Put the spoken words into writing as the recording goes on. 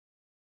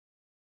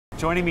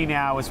Joining me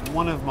now is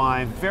one of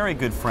my very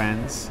good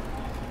friends,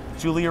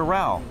 Julie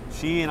Arel.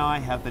 She and I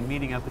have been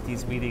meeting up at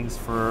these meetings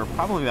for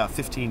probably about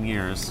 15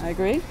 years. I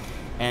agree.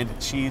 And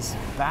she's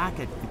back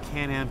at the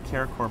Can-Am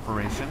Care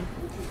Corporation,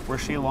 where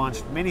she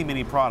launched many,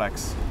 many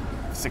products,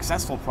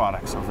 successful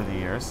products over the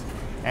years.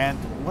 And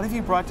what have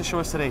you brought to show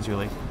us today,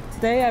 Julie?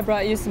 Today I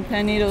brought you some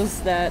pen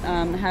needles that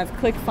have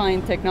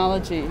Clickfine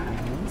technology.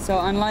 So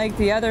unlike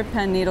the other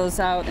pen needles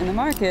out in the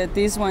market,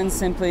 these ones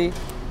simply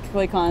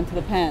click onto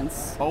the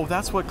pens. Oh,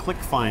 that's what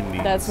Clickfine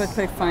means. That's what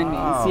Clickfine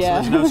means, So yeah.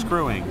 there's no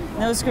screwing.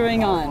 No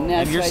screwing on.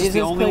 That's and yours right. is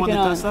the only one that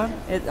does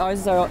that? Ours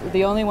is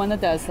the only one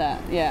that does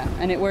that, yeah.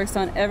 And it works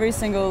on every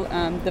single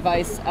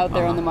device out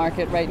there on the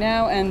market right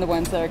now and the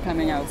ones that are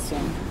coming out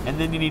soon. And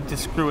then you need to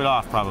screw it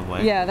off,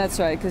 probably. Yeah, that's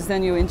right, because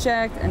then you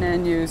inject and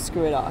then you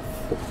screw it off.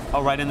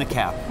 Oh, right in the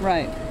cap.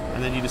 Right.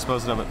 And then you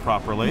dispose of it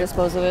properly.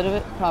 Dispose of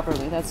it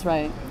properly, that's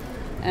right.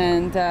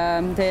 And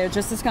they're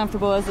just as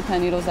comfortable as the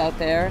pen needles out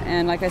there.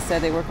 And like I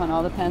said, they work on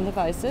all the pen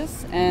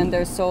devices, and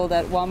they're sold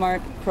at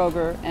Walmart,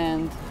 Kroger,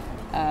 and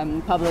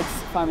Publix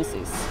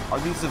pharmacies. Are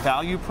these the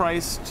value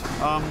priced?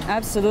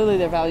 Absolutely,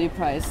 they're value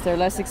priced. They're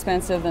less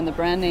expensive than the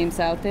brand names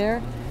out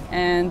there.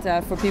 And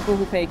for people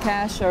who pay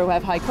cash or who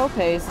have high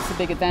co-pays, it's a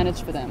big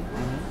advantage for them.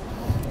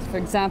 For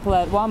example,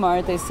 at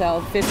Walmart, they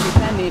sell 50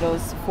 pen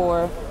needles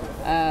for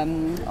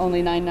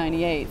only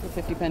 $9.98 for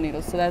 50 pen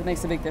needles, so that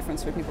makes a big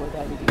difference for people with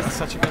diabetes. That's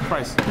such a good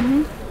price.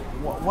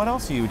 What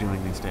else are you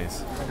doing these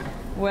days?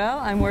 Well,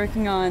 I'm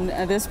working on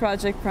this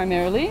project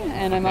primarily,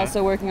 and I'm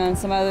also working on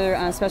some other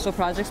special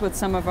projects with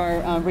some of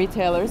our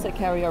retailers that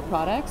carry our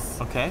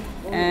products. Okay.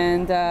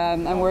 And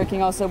I'm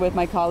working also with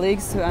my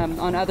colleagues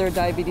on other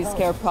diabetes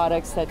care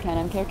products that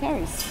Can-Am Care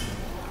carries.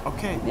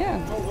 Okay.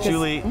 Yeah.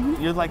 Julie,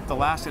 you're like the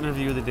last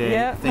interview of the day.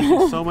 Yeah. Thank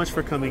you so much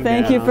for coming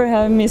Thank you for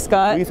having me,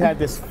 Scott. We've had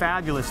this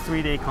fabulous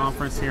 3-day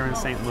conference here in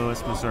St.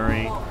 Louis,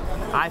 Missouri.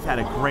 I've had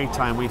a great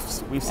time. We've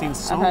seen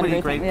so many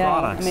great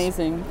products.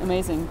 Amazing,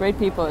 amazing. Great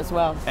people as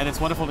well. And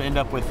it's wonderful to end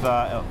up with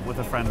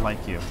a friend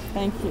like you.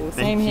 Thank you. Thank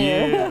Same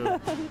here.